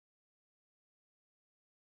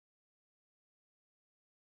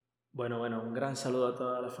Bueno, un gran saludo a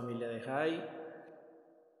toda la familia de Jai.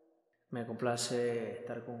 Me complace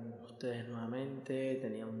estar con ustedes nuevamente.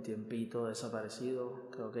 Tenía un tiempito desaparecido,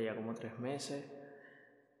 creo que ya como 3 meses.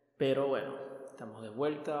 Pero bueno, estamos de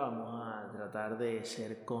vuelta. Vamos a tratar de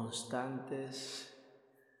ser constantes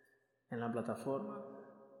en la plataforma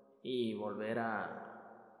y volver a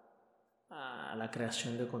la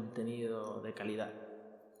creación de contenido de calidad.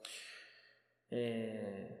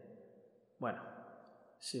 Bueno,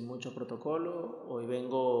 sin mucho protocolo, hoy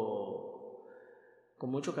vengo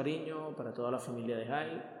con mucho cariño para toda la familia de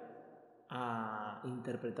Jai a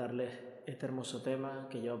interpretarles este hermoso tema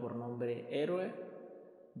que lleva por nombre Héroe,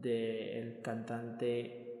 del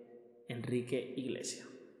cantante Enrique Iglesia.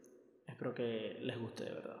 Espero que les guste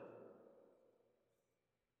de verdad.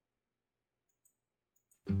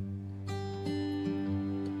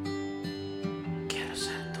 Quiero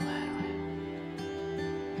ser tu héroe.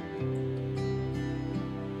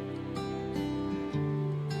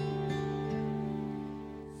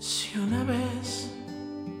 Si una vez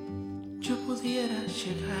yo pudiera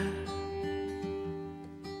llegar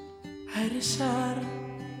a erizar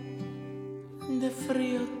de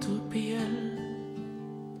frío tu piel,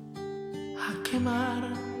 a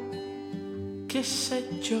quemar, qué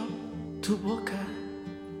sé yo, tu boca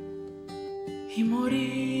y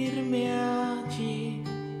morirme allí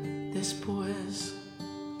después.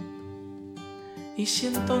 Y si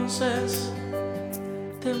entonces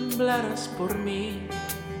temblaras por mí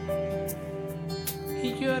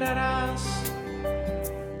y llorarás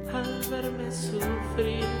al verme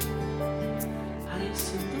sufrir, haré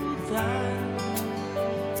sin dudar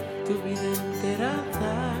tu vida entera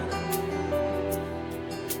dar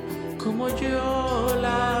como yo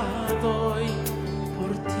la doy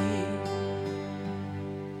por ti.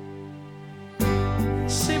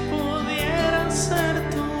 Si pudiera ser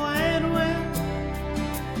tu héroe,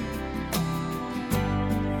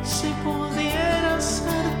 si pudiera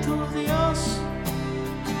ser tu Dios,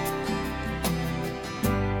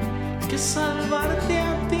 que salvarte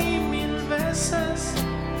a ti 1000 veces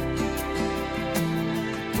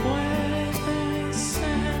puede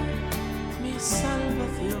ser mi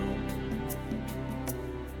salvación.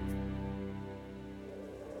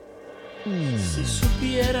 Si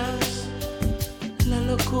supieras la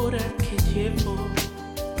locura que llevo,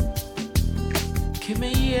 que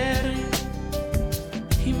me hiere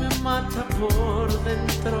y me mata por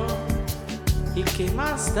dentro, y qué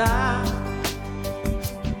más da,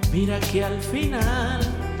 mira que al final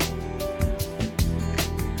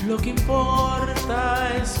lo que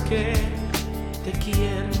importa es que te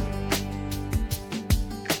quiero.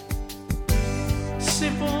 Si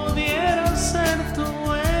pudiera ser tu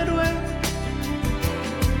héroe,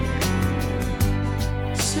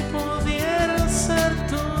 si pudiera ser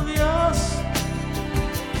tu Dios,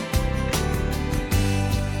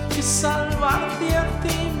 que salvarte a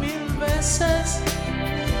ti 1000 veces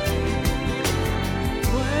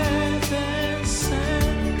puede ser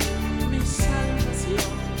mi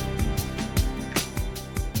salvación.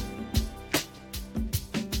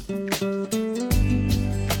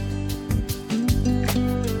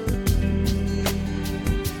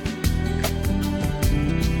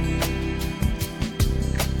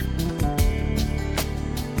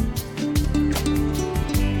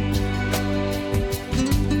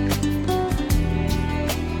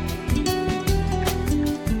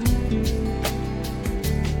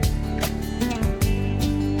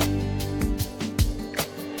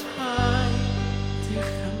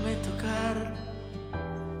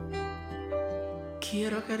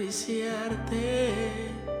 Quiero acariciarte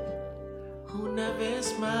una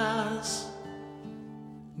vez más.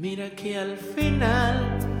 Mira que al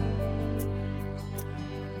final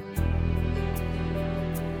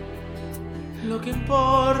lo que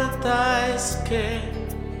importa es que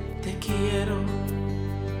te quiero.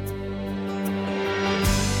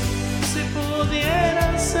 Si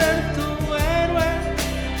pudiera ser tu héroe,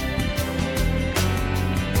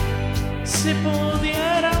 si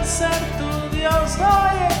pudiera ser tu Dios,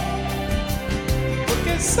 oye,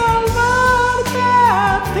 porque salvarte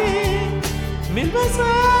a ti 1000 veces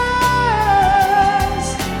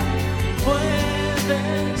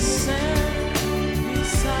puede ser mi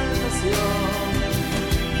salvación.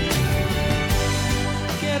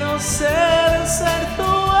 Quiero ser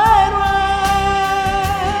tu héroe,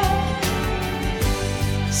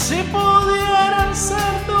 si pudiera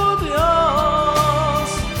ser tu Dios,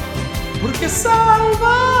 porque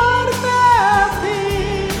salva